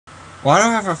Why do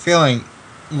I have a feeling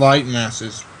Light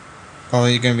Master's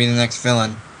probably going to be the next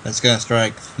villain that's going to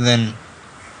strike? Then,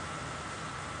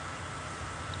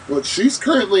 Well, she's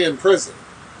currently in prison.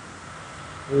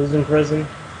 Who's in prison?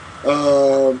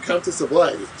 Countess of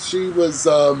Light. She was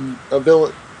a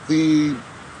villain. The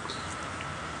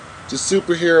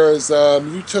superheroes.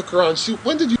 You took her on.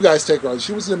 When did you guys take her on?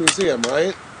 She was in a museum,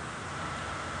 right?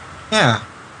 yeah.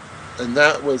 And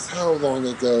that was how long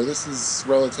ago? This is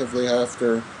relatively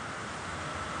after.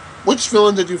 Which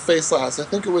villain did you face last? I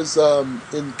think it was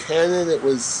in canon. It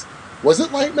was. Was it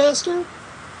Lightmaster?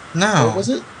 No. Or was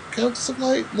it Countess of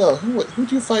Light? No. Who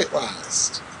did you fight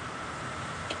last?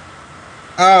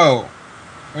 Oh.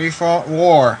 We fought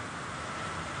War.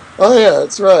 Oh yeah,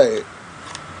 that's right.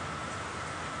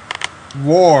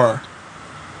 War.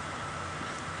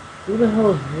 Who the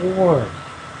hell is War?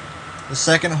 The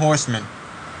second horseman.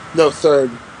 No,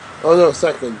 third. Oh no,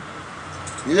 second.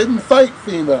 You didn't fight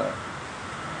FEMA.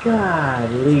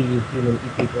 Golly, you human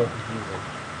people are confusing.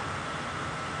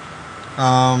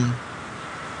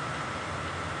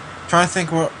 Trying to think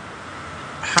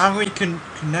how we can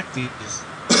connect these.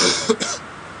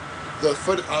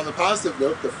 On the positive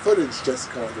note, the footage just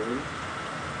caught in.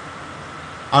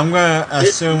 I'm gonna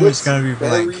assume it's gonna be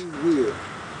blank. Very weird.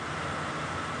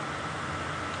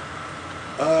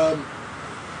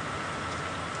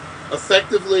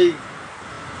 Effectively,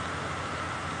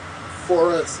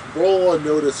 for us, roll a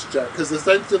notice check, because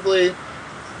effectively,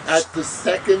 at the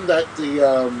second that the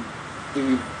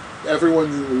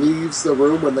everyone leaves the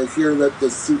room when they hear that the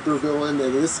supervillain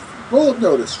is, roll a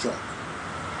notice check.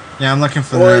 Yeah, I'm looking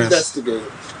for Or notice. investigate.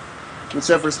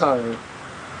 Whichever's higher.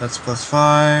 That's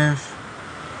 +5.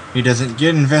 He doesn't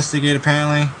get investigate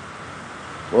apparently.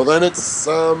 Well then it's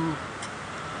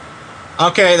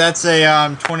Okay, that's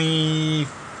a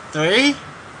 23.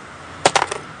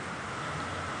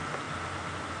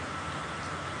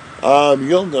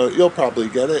 you'll probably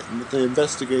get it and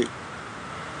investigate.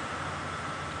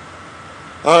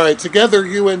 Alright, together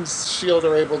you and Shield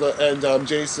are able to, and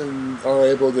Jason are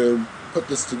able to put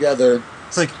this together.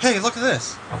 It's like, hey, look at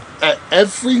this. At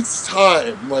every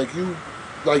time,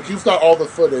 you've got all the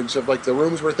footage of the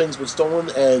rooms where things were stolen,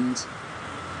 and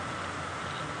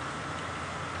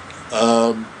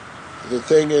the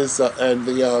thing is, and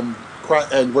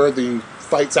where the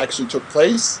fights actually took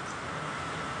place.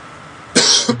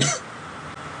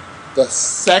 The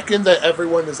second that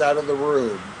everyone is out of the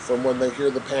room from when they hear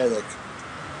the panic,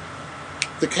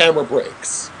 the camera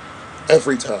breaks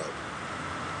every time.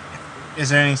 Is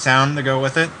there any sound to go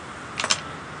with it?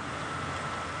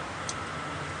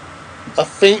 A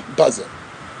faint buzzing.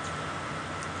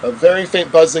 A very faint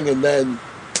buzzing, and then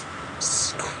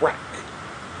crack.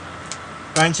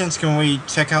 By any chance, can we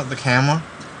check out the camera?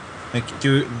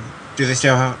 Do they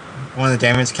still have one of the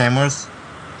damaged cameras?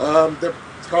 They're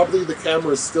probably, the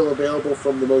camera is still available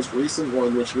from the most recent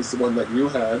one, which was the one that you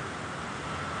had.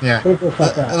 Yeah.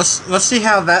 Let's see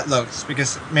how that looks,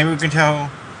 because maybe we can tell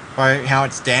by how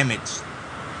it's damaged.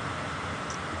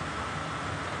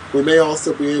 We may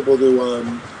also be able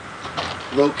to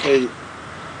locate.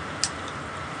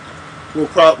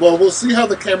 We'll see how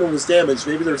the camera was damaged.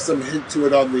 Maybe there's some hint to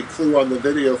it on the clue on the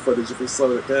video footage if we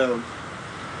slow it down.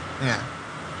 Yeah.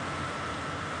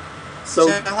 So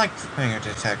see, I like playing a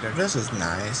detective. This is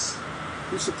nice.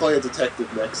 We should play a detective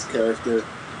next character.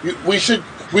 We should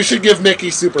give Mickey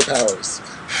superpowers.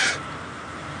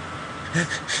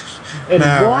 And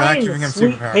no, why we're not in giving the him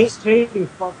sweet superpowers. paint chasing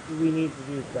fuck do we need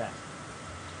to use that?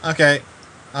 Okay.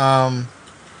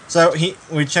 So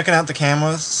we're checking out the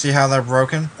cameras, see how they're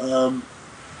broken.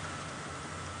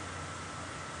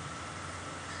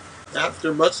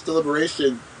 After much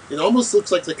deliberation, it almost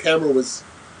looks like the camera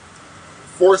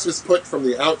force was put from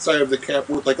the outside of the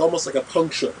camera, almost like a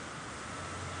puncture.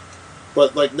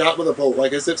 But not with a bolt,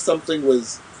 as if something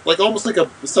was almost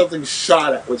something was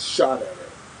shot at it.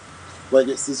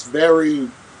 It's this very.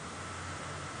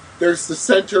 There's the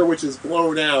center which is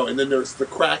blown out, and then there's the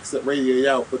cracks that radiate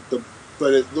out,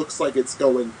 but it looks like it's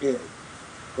going in,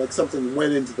 like something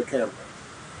went into the camera.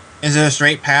 Is it a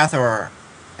straight path, or?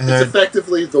 It's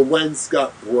effectively the lens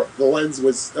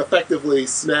was effectively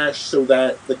smashed so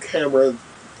that the camera,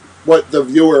 the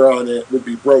viewer on it would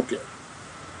be broken.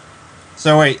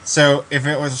 So wait, so if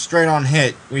it was a straight-on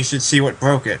hit, we should see what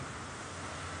broke it.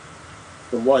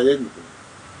 Then why didn't we?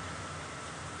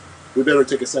 We better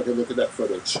take a second look at that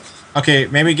footage. Okay,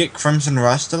 maybe get Crimson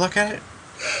Rush to look at it?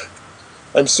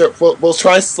 I'm sure we'll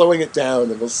try slowing it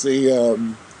down, and we'll see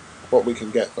what we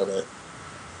can get from it.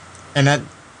 And at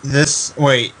this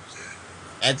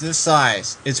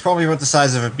size, it's probably about the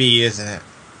size of a bee, isn't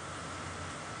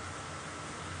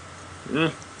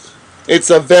it? It's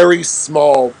a very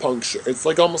small puncture. It's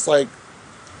like almost like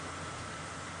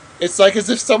it's like as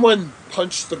if someone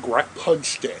punched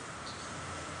it.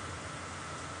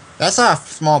 That's not a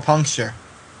small puncture.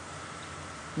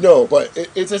 No, but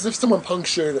it's as if someone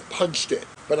punched it,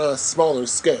 but on a smaller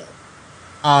scale.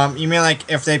 You mean like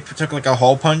if they took like a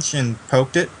hole punch and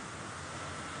poked it?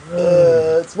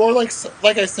 It's more like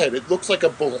I said, it looks like a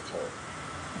bullet hole.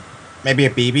 Maybe a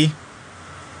BB?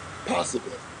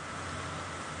 Possibly.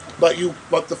 But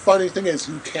the funny thing is,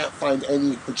 you can't find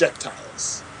any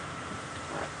projectiles.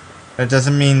 That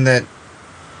doesn't mean that.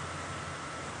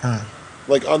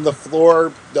 Like on the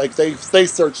floor, like they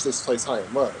searched this place high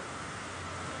and low.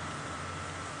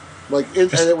 And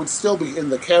it would still be in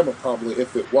the camera probably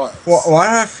if it was. Well, why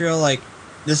do I feel like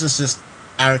this is just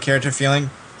out of character feeling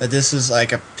that this is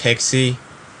like a pixie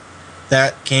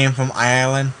that came from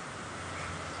Ireland?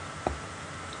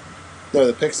 No,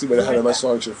 the pixie would have had a much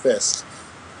larger fist.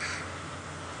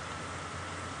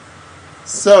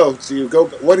 So, you go.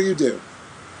 What do you do?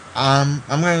 I'm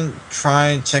gonna try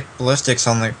and check ballistics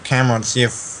on the camera to see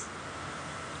if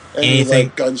anything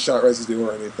like gunshot residue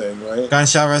or anything, right?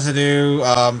 Gunshot residue.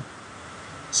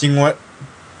 Seeing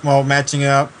matching it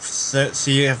up,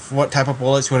 see if what type of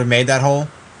bullets would have made that hole.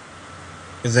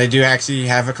 Because they do actually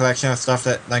have a collection of stuff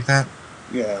that like that.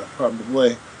 Yeah,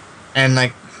 probably. And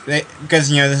because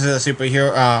this is a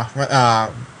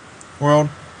superhero world,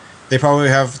 they probably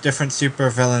have different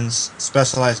supervillains,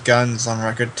 specialized guns on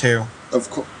record too. Of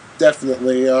course,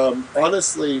 definitely.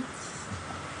 Honestly,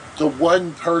 the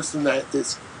one person that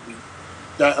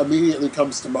immediately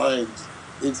comes to mind,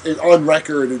 on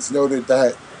record, it's noted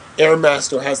that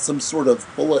Airmaster has some sort of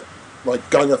bullet, like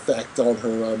gun effect on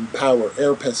her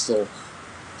air pistol,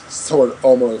 sort of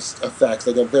almost effect,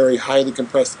 like a very highly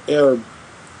compressed air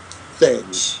thing.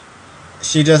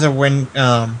 She does a wind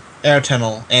air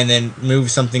tunnel and then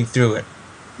moves something through it.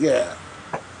 Yeah.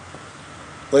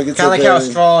 Like it's kind of like how a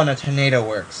straw in a tornado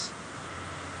works.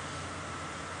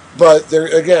 But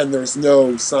there's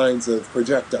no signs of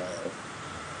projectile.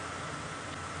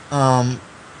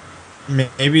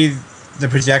 Maybe the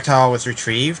projectile was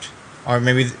retrieved, or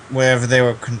maybe wherever they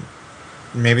were,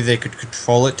 maybe they could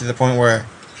control it to the point where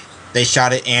they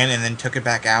shot it in and then took it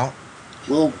back out.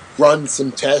 We'll run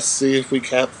some tests, see if we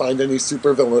can't find any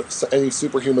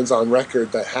superhumans on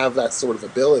record that have that sort of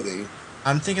ability.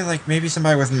 I'm thinking like maybe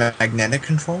somebody with magnetic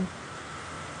control.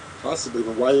 Possibly,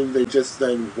 but why didn't they just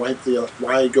then why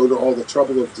go to all the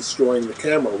trouble of destroying the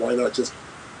camera? Why not just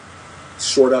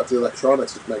short out the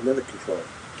electronics with magnetic control?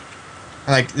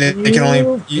 Like they can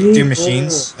only do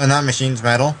machines, not machines,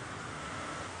 metal.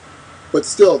 But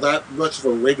still, that much of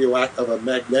a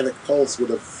magnetic pulse would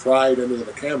have fried any of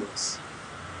the cameras.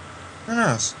 Who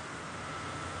knows?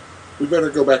 We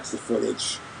better go back to the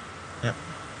footage. Yep.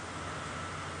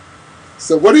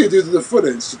 So what do you do to the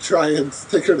footage to try and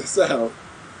figure this out?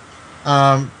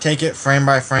 Take it frame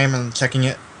by frame and checking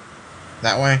it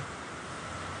that way.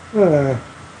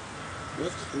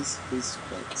 What is his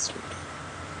flight?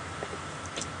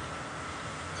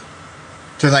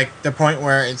 To like the point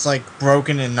where it's like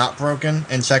broken and not broken,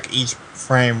 and check each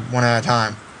frame one at a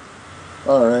time.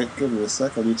 Alright, give me a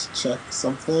sec, I need to check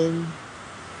something.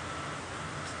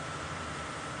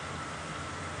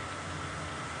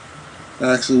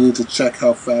 I actually need to check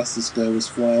how fast this guy was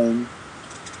flying.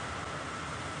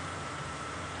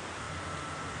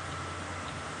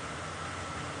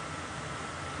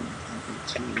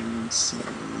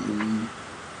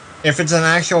 If it's an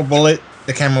actual bullet,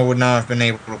 the camera would not have been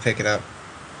able to pick it up.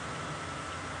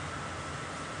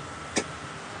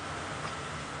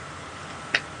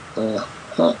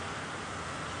 Huh.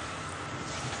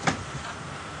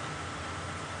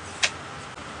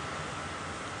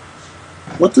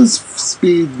 What does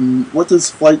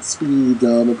flight speed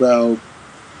about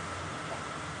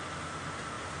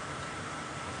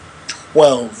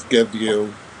 12 give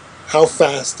you? How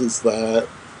fast is that?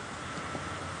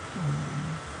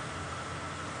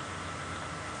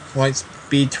 Flight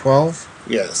speed 12?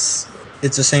 Yes.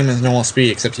 It's the same as normal speed,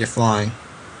 except you're flying.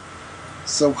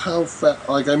 So how fast?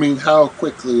 How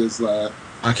quickly is that?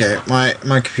 Okay, my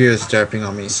computer's derping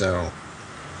on me, so.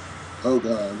 Oh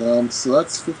god. So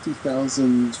that's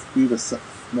 50,000 feet a second.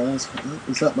 Miles per hour?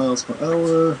 Is that miles per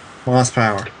hour? Miles per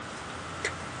hour.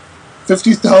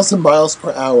 50,000 miles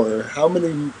per hour. How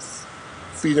many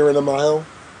feet are in a mile?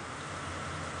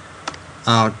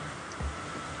 I'll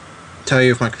tell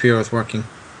you if my computer is working.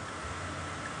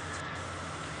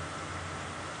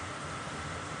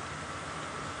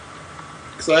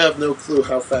 Because I have no clue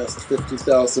how fast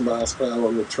 50,000 miles per hour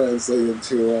would translate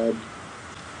into.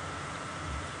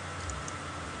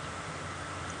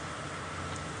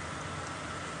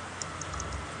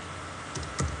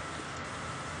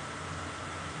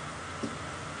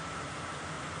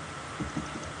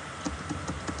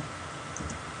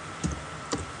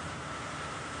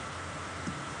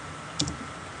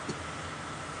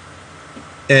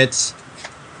 It's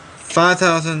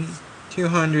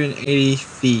 5,280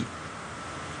 feet.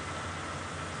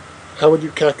 How would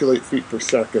you calculate feet per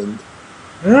second?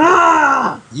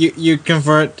 Ah! You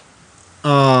convert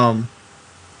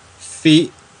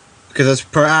feet because it's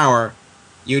per hour.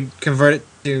 You'd convert it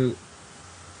to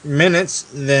minutes,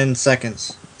 then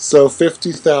seconds. So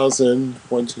 50,000,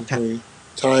 1, 2, 3,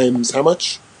 times how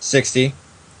much? 60.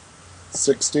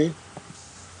 60.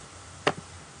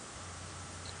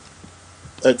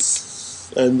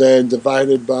 That's, and then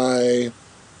divided by,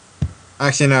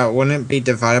 Actually, no. Wouldn't it be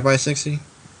divided by 60?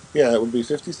 yeah, it would be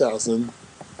 50,000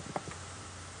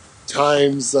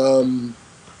 times, how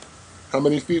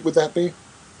many feet would that be?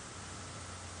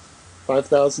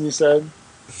 5,000, you said?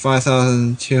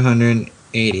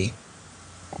 5,280.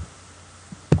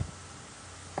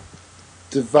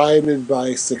 Divided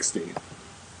by 60.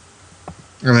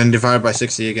 And then divided by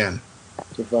 60 again.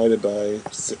 Divided by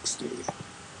 60.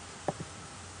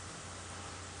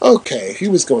 Okay, he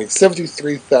was going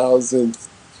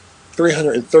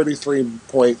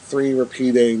 73,333.3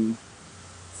 repeating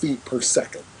feet per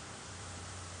second.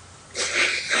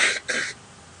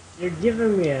 You're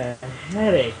giving me a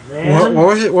headache, What man.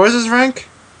 was it? What was his rank?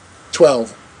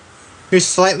 12. He's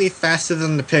slightly faster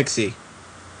than the Pixie.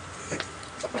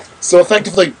 So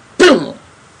effectively, boom!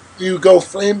 You go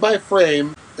frame by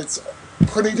frame. It's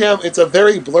pretty damn. It's a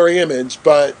very blurry image,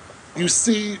 but you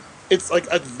see, it's like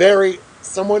a very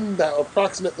someone that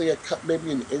approximately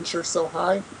maybe an inch or so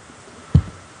high.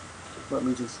 Let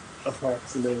me just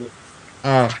approximate it.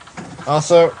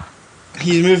 Also,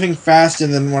 he's moving faster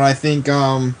than what I think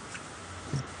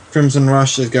Crimson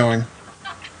Rush is going.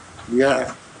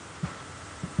 Yeah.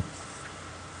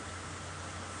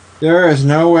 There is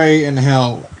no way in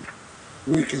hell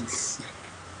We can.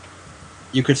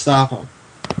 you could stop him.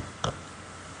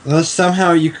 Unless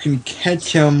somehow you can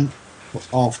catch him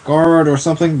off guard or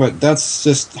something, but that's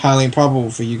just highly improbable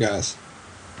for you guys.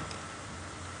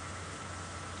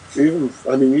 Even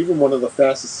one of the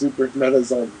fastest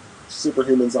superhumans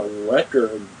on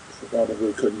record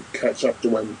probably couldn't catch up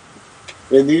to him.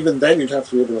 And even then, you'd have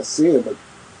to be able to see him. But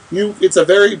it's a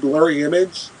very blurry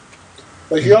image.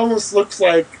 Like he almost looks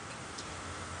like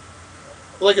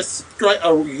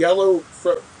a yellow.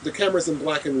 The camera's in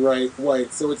black and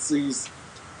white, so it's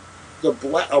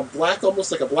black,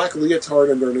 almost like a black leotard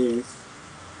underneath.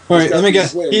 Wait, let me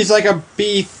guess. Wings. He's like a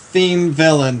B-themed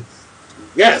villain.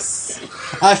 Yes.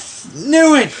 I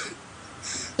knew it.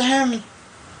 Damn.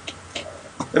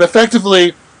 And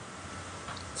effectively,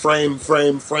 frame.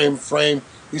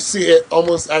 You see it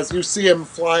almost as you see him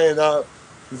flying up.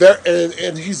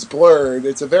 And he's blurred.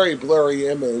 It's a very blurry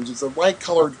image. It's a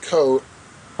light-colored coat.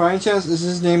 By any chance, is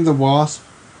his name the Wasp?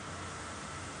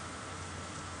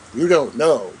 You don't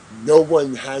know. No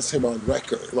one has him on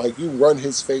record. Like, you run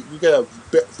his face, you get a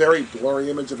very blurry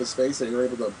image of his face that you're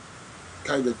able to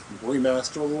kind of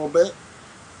remaster a little bit.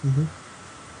 Mm-hmm.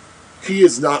 He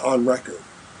is not on record.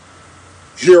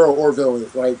 Hero or villain.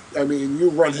 Like, you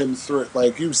run him through it.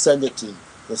 Like, you send it to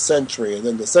the Sentry, and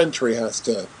then the Sentry has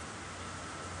to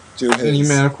do his... Any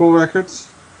medical records?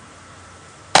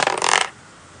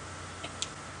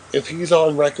 If he's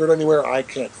on record anywhere, I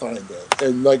can't find it.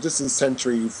 And this is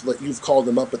Sentry. You've called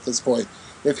him up at this point.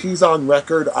 If he's on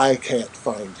record, I can't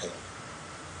find him.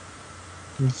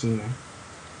 Let's see.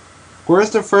 Where's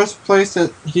the first place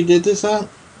that he did this at?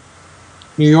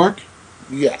 New York?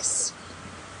 Yes.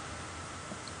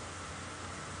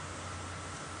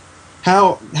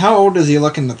 How old does he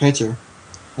look in the picture?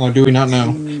 Or do we not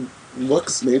know? He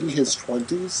looks maybe his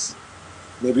 20s.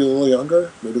 Maybe a little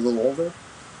younger. Maybe a little older.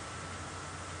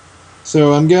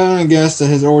 So I'm gonna guess that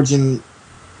his origin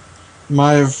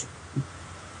might have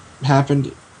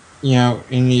happened,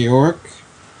 in New York,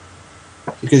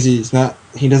 because he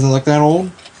doesn't look that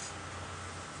old.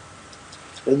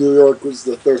 And New York was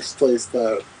the first place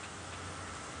that,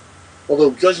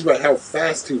 although judging by how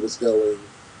fast he was going,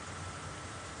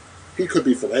 he could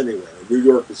be from anywhere. New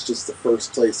York was just the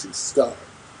first place he started.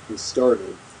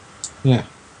 Yeah.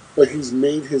 But he's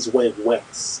made his way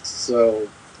west, so...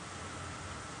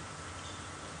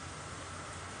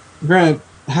 Granted,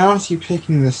 how is he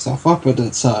picking this stuff up at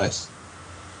that size?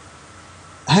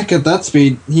 Heck, at that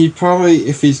speed, he'd probably,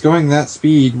 if he's going that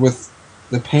speed with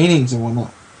the paintings and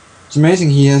whatnot, it's amazing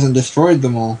he hasn't destroyed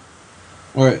them all.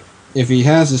 Or if he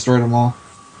has destroyed them all.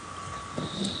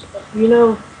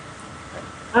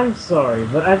 I'm sorry,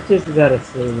 but I've just gotta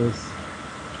say this.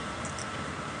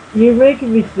 You're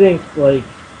making me think, like,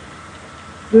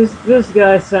 this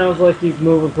guy sounds like he's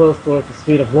moving close towards the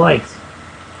speed of light.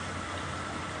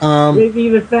 Maybe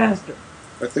even faster.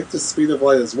 I think the speed of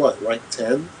light is what, like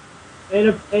 10?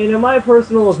 And in my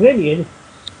personal opinion,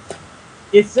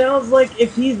 it sounds like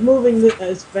if he's moving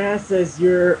as fast as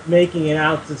you're making it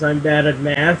out, since I'm bad at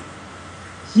math,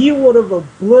 he would have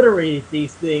obliterated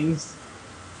these things.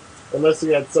 Unless he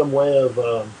had some way of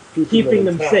keeping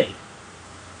them safe.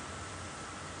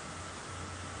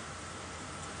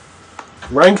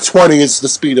 Rank 20 is the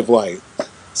speed of light.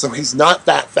 So he's not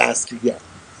that fast yet.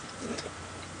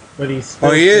 But he's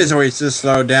Oh, he is, or he's just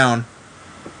slowed down.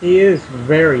 He is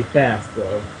very fast,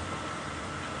 though.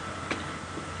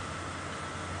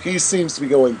 He seems to be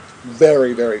going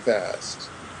very, very fast.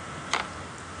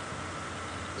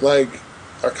 Like,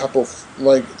 a couple...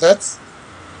 Like, that's...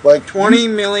 Like... 20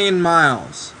 million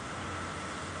miles.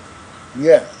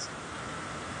 Yes.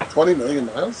 20 million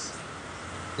miles?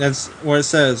 That's what it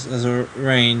says as a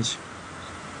range.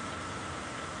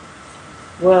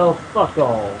 Well, fuck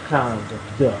all kinds of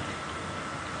duck.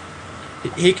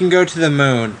 He can go to the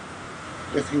moon.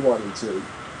 If he wanted to.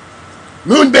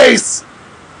 Moon base!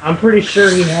 I'm pretty sure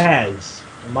he has,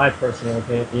 in my personal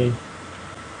opinion.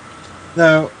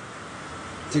 Though,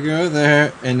 to go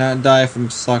there and not die from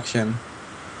suction.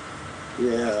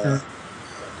 Yeah.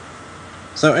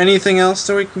 So anything else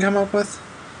that we can come up with?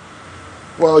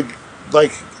 Well,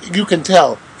 like, you can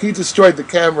tell. He destroyed the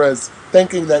cameras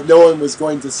thinking that no one was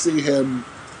going to see him,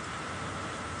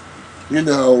 you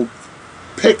know,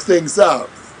 pick things up.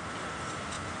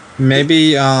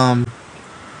 Maybe,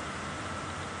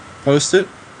 post it?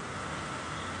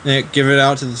 Yeah, give it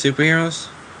out to the superheroes?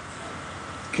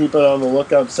 Keep it on the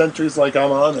lookout. Sentry's like,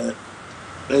 I'm on it.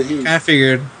 And I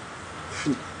figured.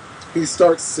 he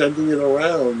starts sending it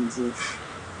around.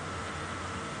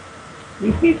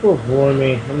 You people bore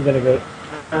me. I'm gonna go.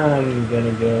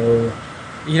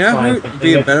 You know Fine, who would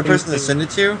be a better person to send it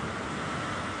to?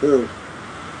 Who?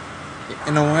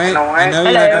 In a way, I know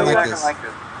you're not gonna like this.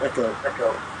 Echo.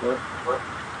 What?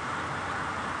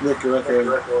 Nick, you're echoing.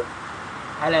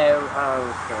 Hello. Oh,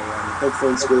 okay.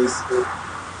 Headphones, please.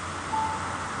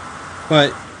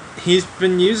 But he's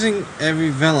been using every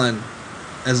villain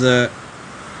as a...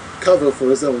 Cover for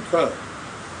his own crime.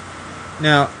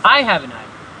 Now... I have an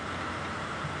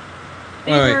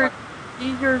idea. Wait.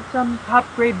 These are some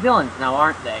top-grade villains now,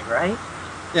 aren't they, right?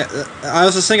 Yeah, I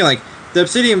was just thinking, like, the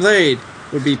Obsidian Blade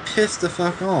would be pissed the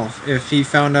fuck off if he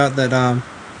found out that,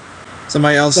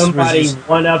 somebody else Somebody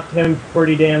one-upped him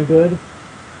pretty damn good.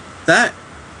 That,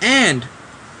 and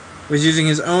was using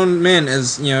his own men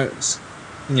as, you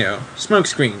know, smoke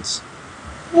screens.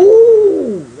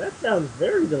 Ooh, that sounds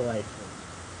very delightful.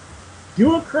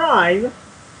 Do a crime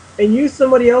and use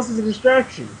somebody else as a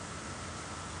distraction.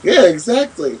 Yeah,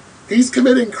 exactly. He's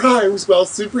committing crimes while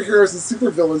superheroes and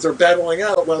supervillains are battling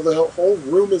out while the whole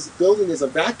building is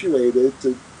evacuated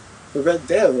to prevent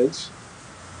damage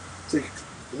to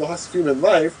lost human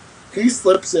life. He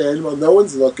slips in while no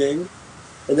one's looking,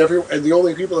 and the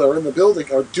only people that are in the building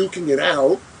are duking it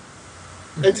out,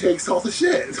 and takes all the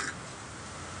shit.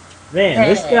 Man,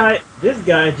 this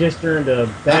guy just earned a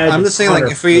badge. I'm just saying, like,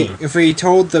 of honor. if we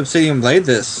told the Obsidian Blade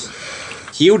this,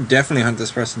 he would definitely hunt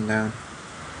this person down.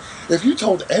 If you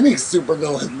told any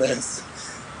supervillain this,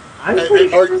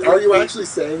 sure. are you actually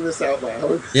saying this out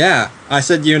loud? Yeah, I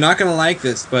said you're not gonna like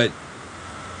this, but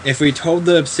if we told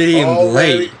the Obsidian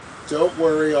Blade... Don't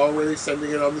worry, already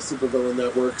sending it on the supervillain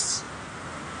networks.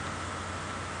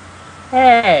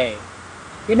 Hey,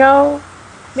 you know,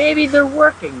 maybe they're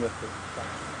working with this guy.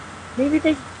 Maybe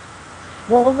they...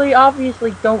 Well, they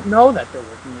obviously don't know that they're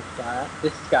working with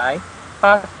this guy.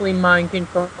 Possibly mind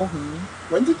control.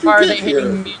 When did you Are get they here?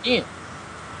 hitting me in?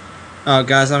 Oh,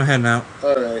 guys, I'm heading out.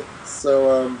 Alright,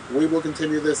 so we will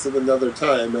continue this at another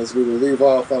time as we will leave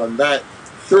off on that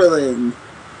thrilling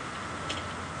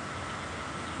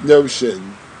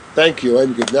notion. Thank you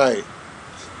and good night.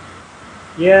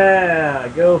 Yeah,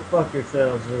 go fuck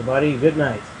yourselves, everybody. Good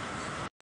night.